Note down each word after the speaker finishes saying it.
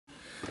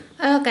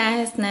Hello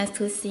guys, nice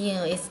to see you.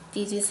 It's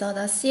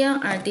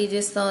dgsole.cn or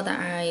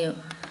dgsole.ru.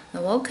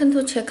 And welcome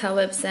to check our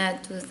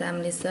website, do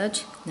some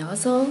research, and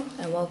also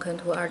welcome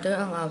to order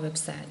on our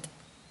website.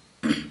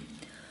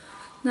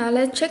 Now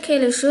let's check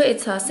the shoe.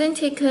 It's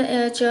authentic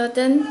Air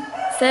Jordan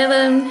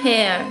 7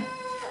 Hare.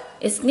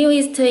 It's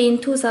newest in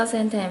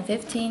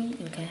 2015.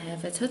 You can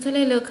have a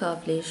totally look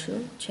of this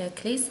shoe.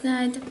 Check this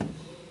side,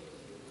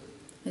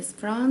 this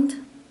front,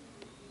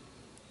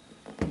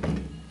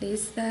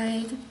 this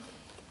side,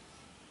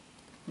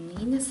 and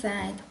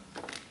inside,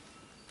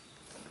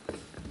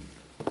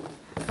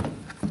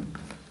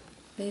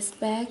 this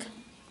back,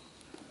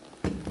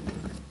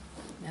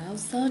 and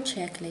also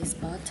check this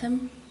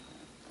bottom.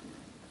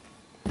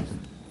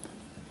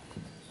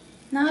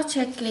 Now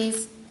check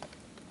this.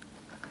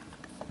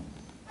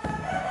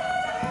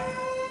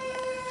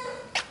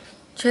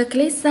 Check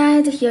this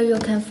side. Here you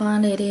can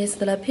find it is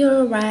the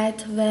pure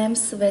white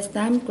vamps with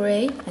some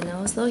gray, and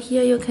also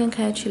here you can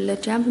catch the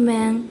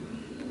Jumpman.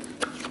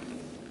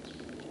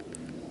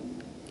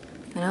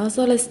 And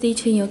also the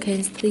stitching you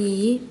can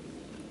see.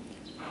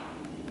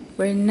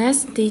 Very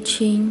nice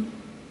stitching.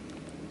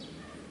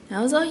 And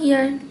also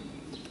here,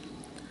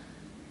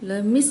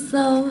 the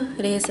midsole,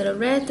 it is the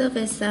red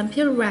with some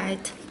pure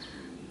white.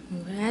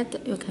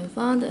 Red you can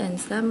find and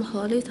some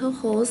little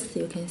holes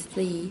you can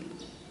see.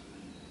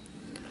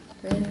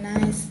 Very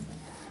nice.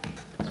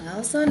 And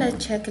also the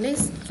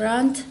checklist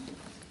front.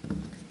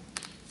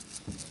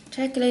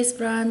 Checklist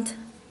front.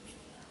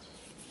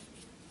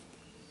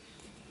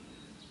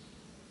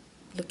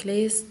 Look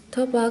this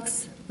toe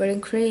box, very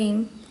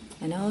clean,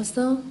 and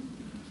also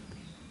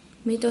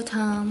middle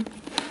tongue,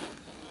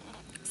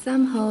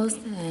 some holes,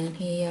 and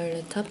here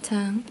the top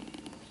tongue.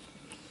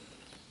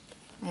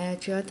 Air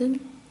Jordan,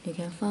 you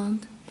can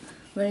find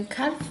very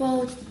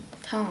colorful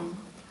tongue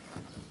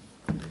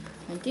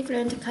and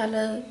different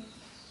color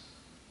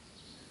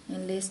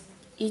in this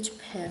each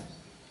pair.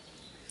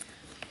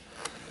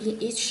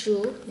 In each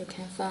shoe, you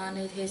can find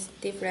it is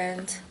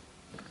different.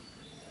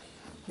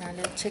 Now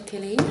let's check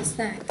it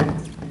inside.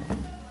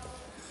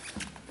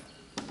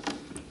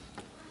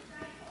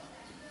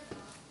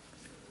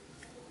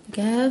 You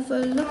can have a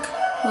look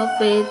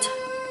of it,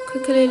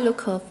 quickly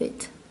look of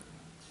it.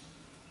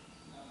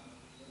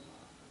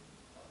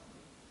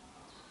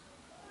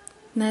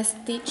 Nice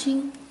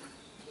stitching.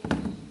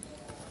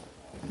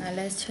 Now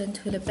let's turn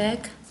to the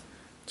back.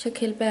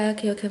 Check it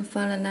back, you can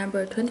find the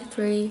number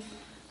 23,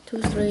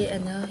 23,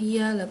 and now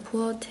here the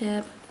pull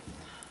tab.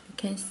 You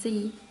can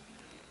see.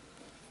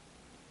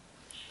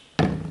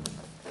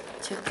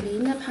 Check the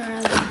inner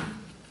part.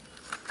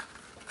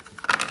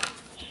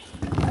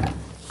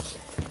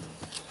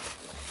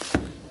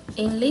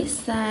 In this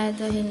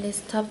side, in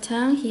this top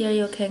tongue, here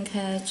you can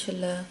catch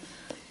the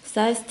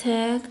size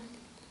tag,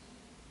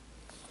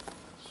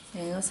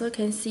 and also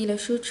can see the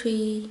shoe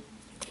tree.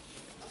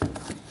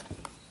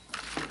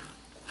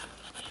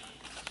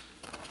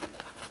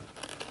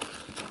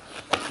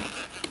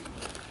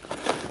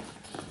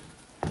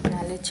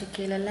 Now let's check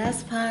the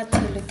last part.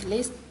 Look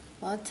this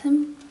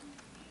bottom.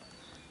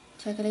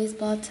 Check this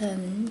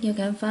bottom. You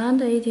can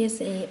find it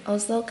is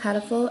also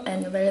colorful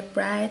and very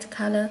bright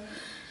color.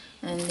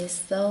 And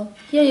so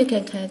here you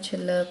can catch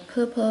the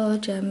purple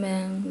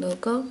German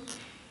logo,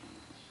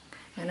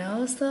 and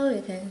also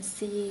you can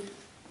see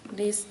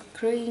this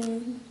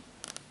green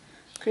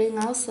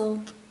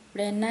also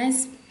very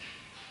nice.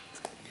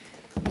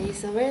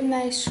 These are very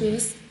nice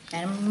shoes,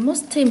 and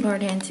most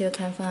important you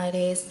can find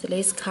is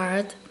this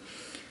card,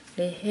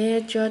 the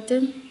Hare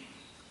Jordan.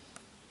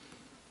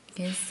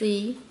 You can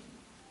see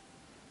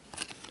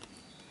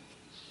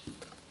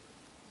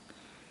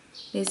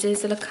this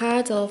is the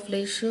card of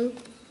this shoe.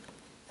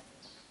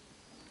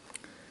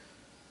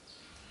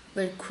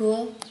 Very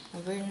cool, a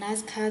very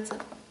nice card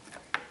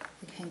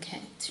you can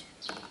catch.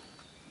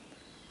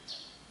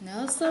 And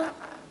also,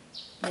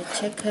 let's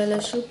check the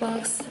shoe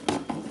box,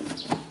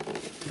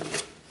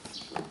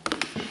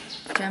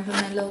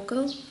 Jumpman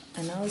logo,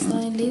 and also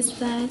in this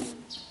side,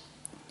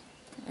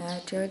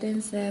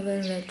 Jordan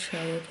 7 Retro.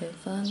 You can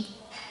find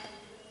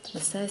the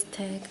size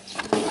tag,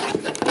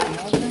 and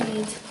open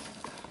it.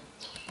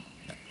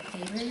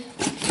 Here.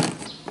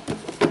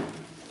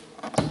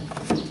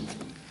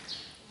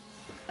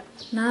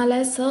 Now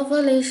let's solve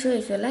the issue.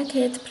 If you like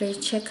it, please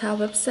check our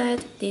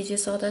website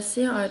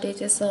dgsole.cn or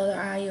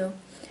dgsole.ru.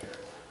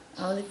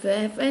 Or if you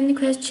have any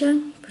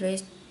question,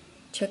 please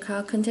check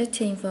our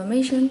contact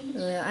information.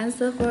 We will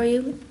answer for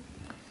you.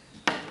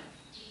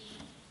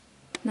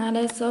 Now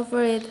let's solve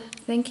for it.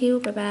 Thank you.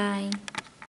 Bye bye.